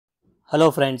Hello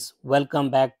friends, welcome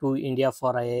back to India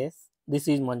for IAS. This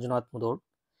is Manjunath Mudod.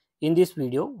 In this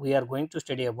video, we are going to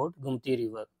study about Gumti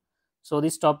River. So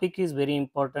this topic is very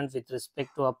important with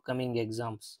respect to upcoming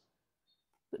exams,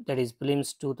 that is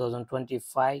prelims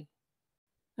 2025,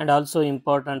 and also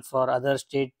important for other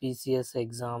state PCS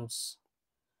exams,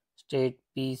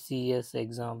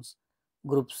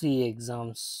 Group C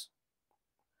exams.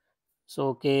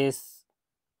 So KS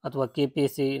ಅಥವಾ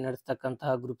KPSC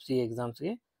ನಡೆಸ್ತಕ್ಕಂತಹ group C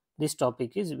ಎಕ್ಸಾಮ್ಸ್ಗೆ this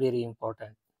topic is very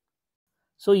important.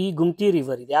 So ಈ Gumti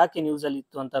river ಇದು ಯಾಕೆ ನ್ಯೂಸಲ್ಲಿ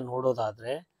ಇತ್ತು ಅಂತ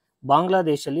ನೋಡೋದಾದರೆ,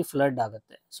 ಬಾಂಗ್ಲಾದೇಶಲ್ಲಿ flood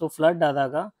ಆಗುತ್ತೆ. So flood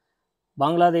ಆದಾಗ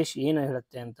ಬಾಂಗ್ಲಾದೇಶ್ ಏನು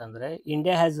ಹೇಳುತ್ತೆ ಅಂತಂದರೆ,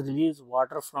 India has release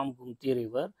water from Gumti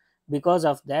river, because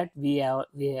of that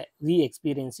we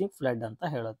experiencing flood ಅಂತ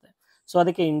ಹೇಳುತ್ತೆ. ಸೊ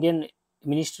ಅದಕ್ಕೆ Indian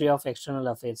ministry of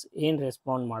external affairs ಏನು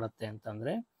ರೆಸ್ಪಾಂಡ್ ಮಾಡುತ್ತೆ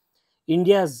ಅಂತಂದರೆ,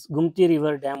 India's Gumti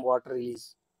river dam water is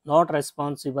not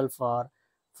responsible for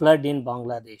flood in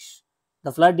Bangladesh.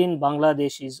 The flood in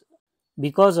Bangladesh is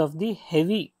because of the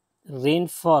heavy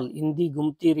rainfall in the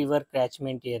Gumti River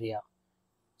catchment area.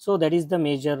 So that is the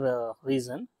major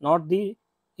reason, not the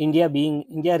India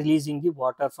releasing the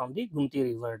water from the Gumti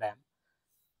River dam.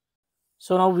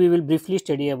 So now we will briefly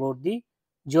study about the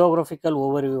geographical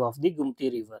overview of the Gumti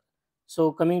River. So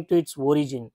coming to its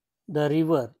origin, the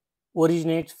river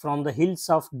originates from the hills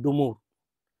of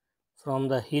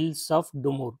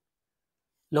Dumur,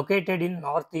 located in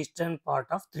northeastern part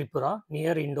of Tripura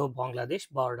near Indo-Bangladesh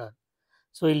border.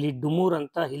 So ಇಲ್ಲಿ ಡುಮೂರ್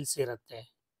ಅಂತ hills ಇರುತ್ತೆ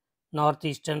north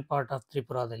eastern part of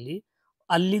ತ್ರಿಪುರಾದಲ್ಲಿ.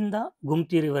 ಅಲ್ಲಿಂದ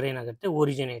Gumti river ಏನಾಗುತ್ತೆ,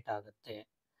 originate ಆಗುತ್ತೆ.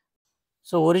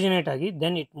 So originate ಆಗಿ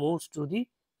then it moves to the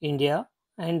India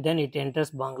and then it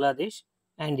enters Bangladesh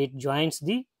and it joins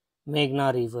the ಮೇಘ್ನಾ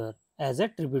river as A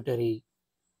tributary.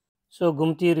 So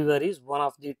Gumti river is one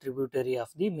of the tributary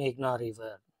of the ಮೇಘ್ನಾ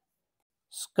river.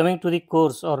 Coming to the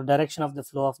course or direction of the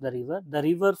flow of the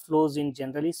river flows in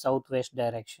generally southwest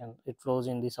direction. It flows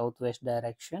in the southwest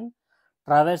direction,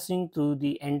 traversing through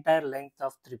the entire length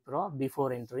of Tripura before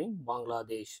entering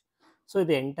Bangladesh. So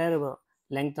the entire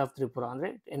length of Tripura,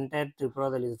 andre entire Tripura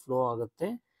dalli flow agutte,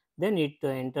 then it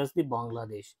enters the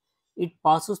Bangladesh. It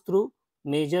passes through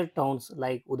major towns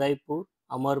like Udaipur,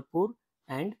 Amarpur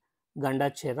and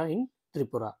Gandachera in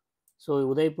Tripura. So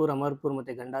Udaipur, Amarpur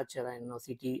ಮತ್ತೆ ಗಂಡಾಚೆರ ಅನ್ನೋ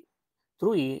city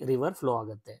through ಈ river flow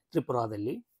ಆಗುತ್ತೆ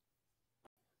ತ್ರಿಪುರಾದಲ್ಲಿ.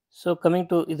 So coming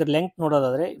to ಇದರ length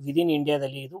ನೋಡೋದಾದರೆ, within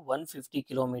ಇಂಡಿಯಾದಲ್ಲಿ ಇದು 150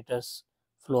 kilometres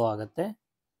flow ಆಗುತ್ತೆ.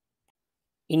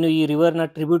 ಇನ್ನು ಈ ರಿವರ್ನ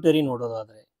ಟ್ರಿಬ್ಯೂಟರಿ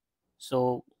ನೋಡೋದಾದರೆ, ಸೊ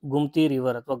ಗುಮ್ತಿ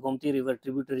ರಿವರ್ ಅಥವಾ ಗುಮ್ತಿ ರಿವರ್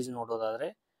ಟ್ರಿಬ್ಯೂಟರೀಸ್ ನೋಡೋದಾದರೆ,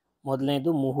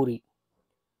 ಮೊದಲನೇದು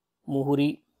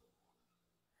Muhuri,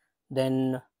 then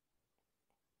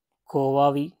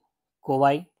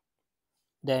ಕೋವಾಯ್,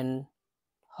 then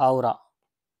Howrah.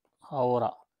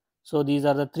 So these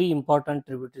are the three important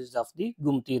tributaries of the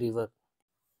Gumti River.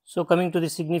 So coming to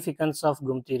the significance of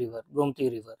Gumti River.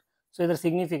 So the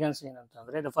significance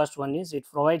ಏನಂತಂದ್ರೆ, the first one is it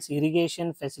provides irrigation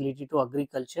facility to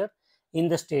agriculture in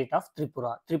the state of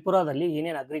Tripura. ತ್ರಿಪುರಾದಲ್ಲಿ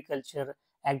ಏನೇನು agriculture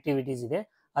activities ಇದೆ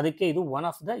ಅದಕ್ಕೆ ಇದು one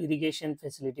of the irrigation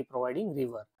facility providing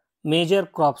river. Major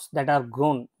crops that are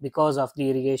grown because of the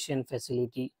irrigation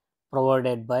facility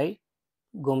provided by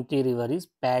Gumti River is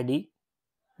paddy,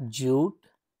 jute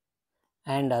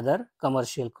and other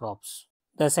commercial crops.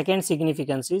 The second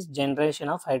significance is generation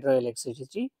of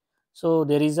hydroelectricity. So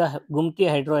there is a Gumti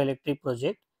hydroelectric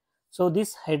project. So this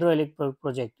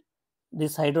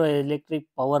hydroelectric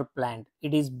power plant,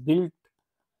 it is built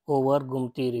over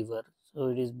Gumti River. So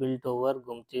it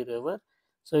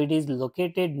is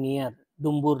located near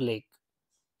Dumbur Lake.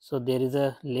 So there is a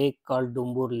lake called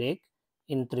Dumbur Lake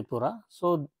in Tripura. So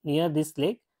near this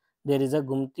lake there is a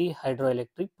Gumti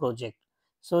hydroelectric project.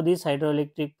 So this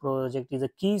hydroelectric project is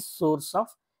a key source of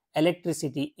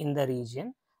electricity in the region,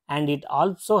 and it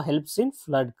also helps in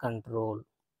flood control.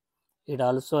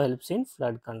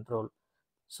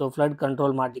 So flood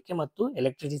control ಮಾಡಲಿಕ್ಕೆ ಮತ್ತು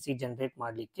electricity generate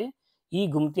ಮಾಡಲಿಕ್ಕೆ ಈ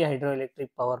Gumti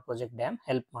ಹೈಡ್ರೋಎಲೆಕ್ಟ್ರಿಕ್ power project dam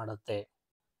help ಮಾಡುತ್ತೆ.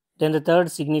 Then the third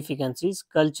significance is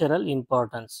cultural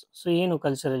importance. So ಏನು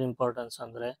cultural importance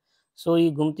ಅಂದರೆ, so ಈ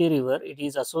Gumti river it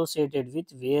is associated with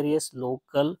various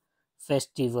local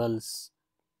festivals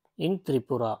in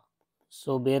Tripura.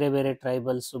 So ಬೇರೆ ಬೇರೆ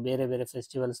ಟ್ರೈಬಲ್ಸ್ ಬೇರೆ ಬೇರೆ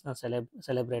ಫೆಸ್ಟಿವಲ್ಸ್ನ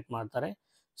ಸೆಲೆಬ್ರೇಟ್ ಮಾಡ್ತಾರೆ.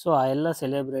 ಸೊ ಆ ಎಲ್ಲ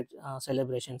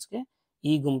ಸೆಲೆಬ್ರೇಷನ್ಸ್ಗೆ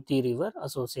ಈ ಗುಮ್ತಿ ರಿವರ್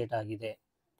ಅಸೋಸಿಯೇಟ್ ಆಗಿದೆ.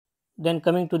 Then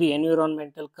coming to the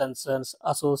environmental concerns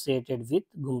associated with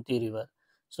Gumti river.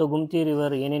 So Gumti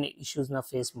river ಏನೇನು ಇಶ್ಯೂಸ್ನ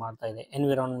ಫೇಸ್ ಮಾಡ್ತಾ ಇದೆ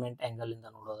ಎನ್ವಿರಾನ್ಮೆಂಟ್ ಆ್ಯಂಗಲಿಂದ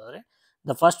ನೋಡೋದಾದರೆ,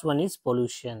 the first one is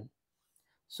pollution.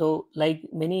 So like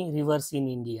many reverse in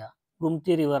India,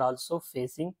 Gumti river also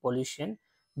facing pollution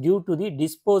due to the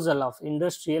disposal of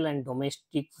industrial and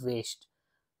domestic waste,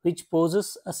 which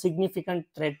poses a significant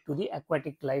threat to the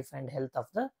aquatic life and health of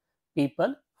the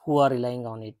people who are relying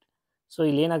on it. So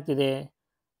ಇಲ್ಲಿ ಏನಾಗ್ತಿದೆ,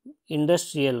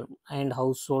 industrial and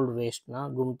house hold ವೇಸ್ಟ್ನ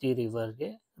Gumti ರಿವರ್ಗೆ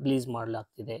release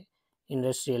ಮಾಡಲಾಗ್ತಿದೆ,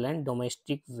 industrial and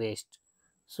domestic waste.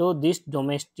 So this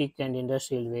domestic and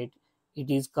industrial waste, it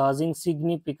is causing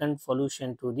significant pollution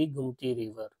to the Gumti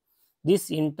River. This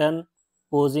in turn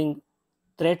posing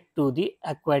threat to the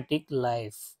aquatic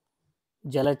life.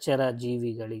 ಜಲಚರ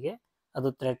ಜೀವಿಗಳಿಗೆ ಅದು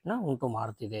ಥ್ರೆಟ್ನ ಉಂಟು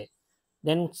ಮಾಡ್ತಿದೆ.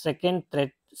 Then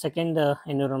second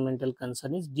environmental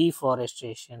concern is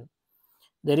deforestation.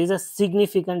 There is a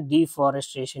significant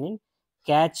deforestation in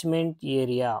catchment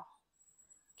area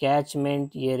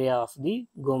of the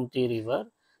Gumti River.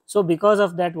 So because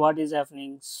of that, what is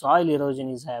happening? Soil erosion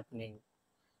is happening,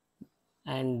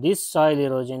 and this soil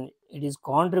erosion, it is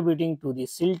contributing to the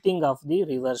silting of the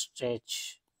river stretch.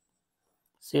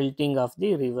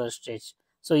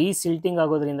 So ಈ silting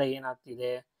ಆಗೋದ್ರಿಂದ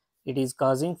ಏನಾಗ್ತಿದೆ, it is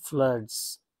causing floods.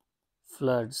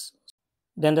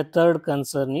 Then the third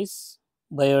concern is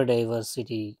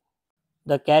biodiversity.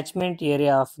 The catchment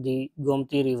area of the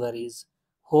Gumti River is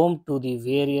home to the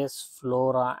various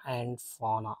flora and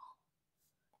fauna,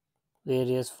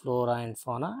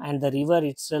 and the river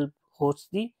itself hosts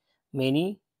the many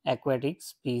aquatic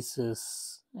species.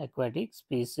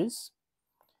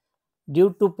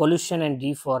 Due to pollution and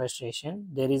deforestation,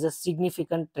 there is a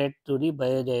significant threat to the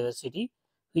biodiversity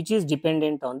which is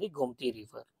dependent on the Gumti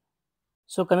River.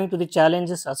 So coming to the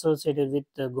challenges associated with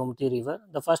the Gumti River,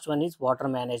 the first one is water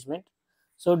management.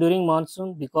 So during monsoon,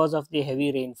 because of the heavy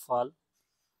rainfall,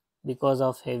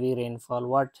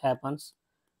 what happens?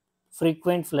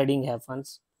 Frequent flooding happens.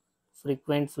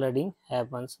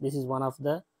 This is one of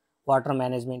the water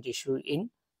management issue in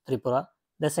Tripura.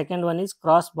 The second one is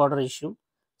cross-border issue.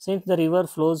 Since the river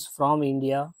flows from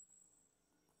India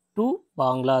to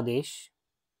Bangladesh,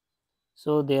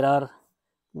 so there are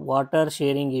water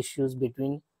sharing issues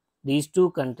between these two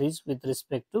countries with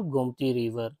respect to Gumti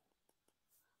River.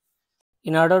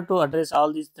 In order to address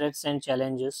all these threats and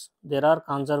challenges, there are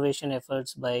conservation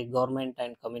efforts by government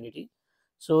and community.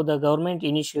 So the government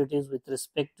initiatives with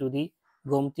respect to the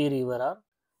Gumti River are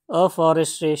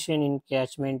afforestation in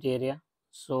catchment area.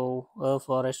 So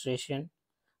afforestation,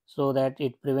 so that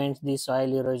it prevents the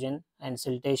soil erosion and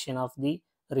siltation of the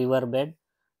riverbed.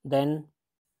 Then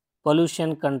pollution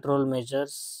control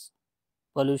measures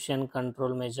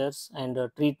and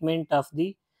treatment of the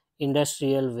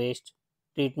industrial waste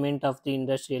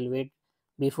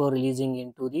before releasing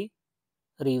into the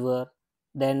river.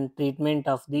 Then treatment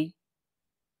of the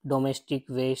domestic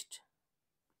waste,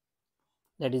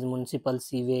 that is municipal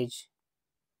sewage.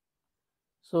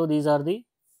 So these are the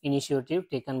initiative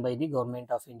taken by the government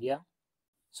of India.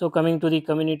 So coming to the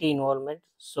community involvement,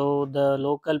 so the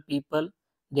local people,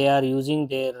 they are using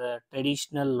their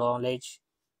traditional knowledge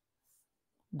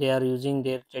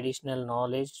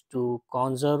to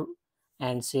conserve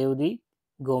and save the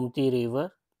Gumti River,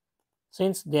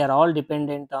 since they are all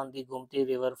dependent on the Gumti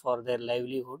River for their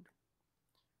livelihood.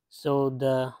 So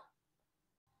the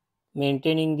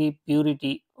maintaining the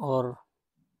purity or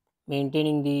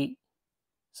maintaining the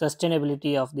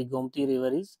sustainability of the Gumti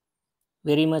River is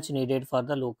very much needed for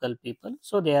the local people.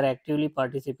 So they are actively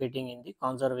participating in the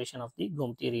conservation of the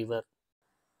Gumti River.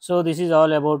 So this is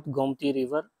all about Gumti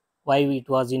River, why it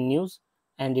was in news,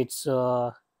 and its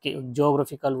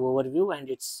geographical overview, and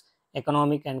its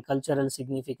economic and cultural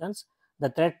significance, the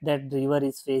threat that the river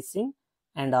is facing,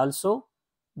 and also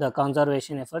the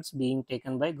conservation efforts being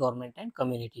taken by government and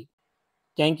community.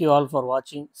 Thank you all for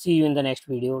watching. See you in the next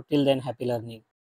video. Till then, happy learning.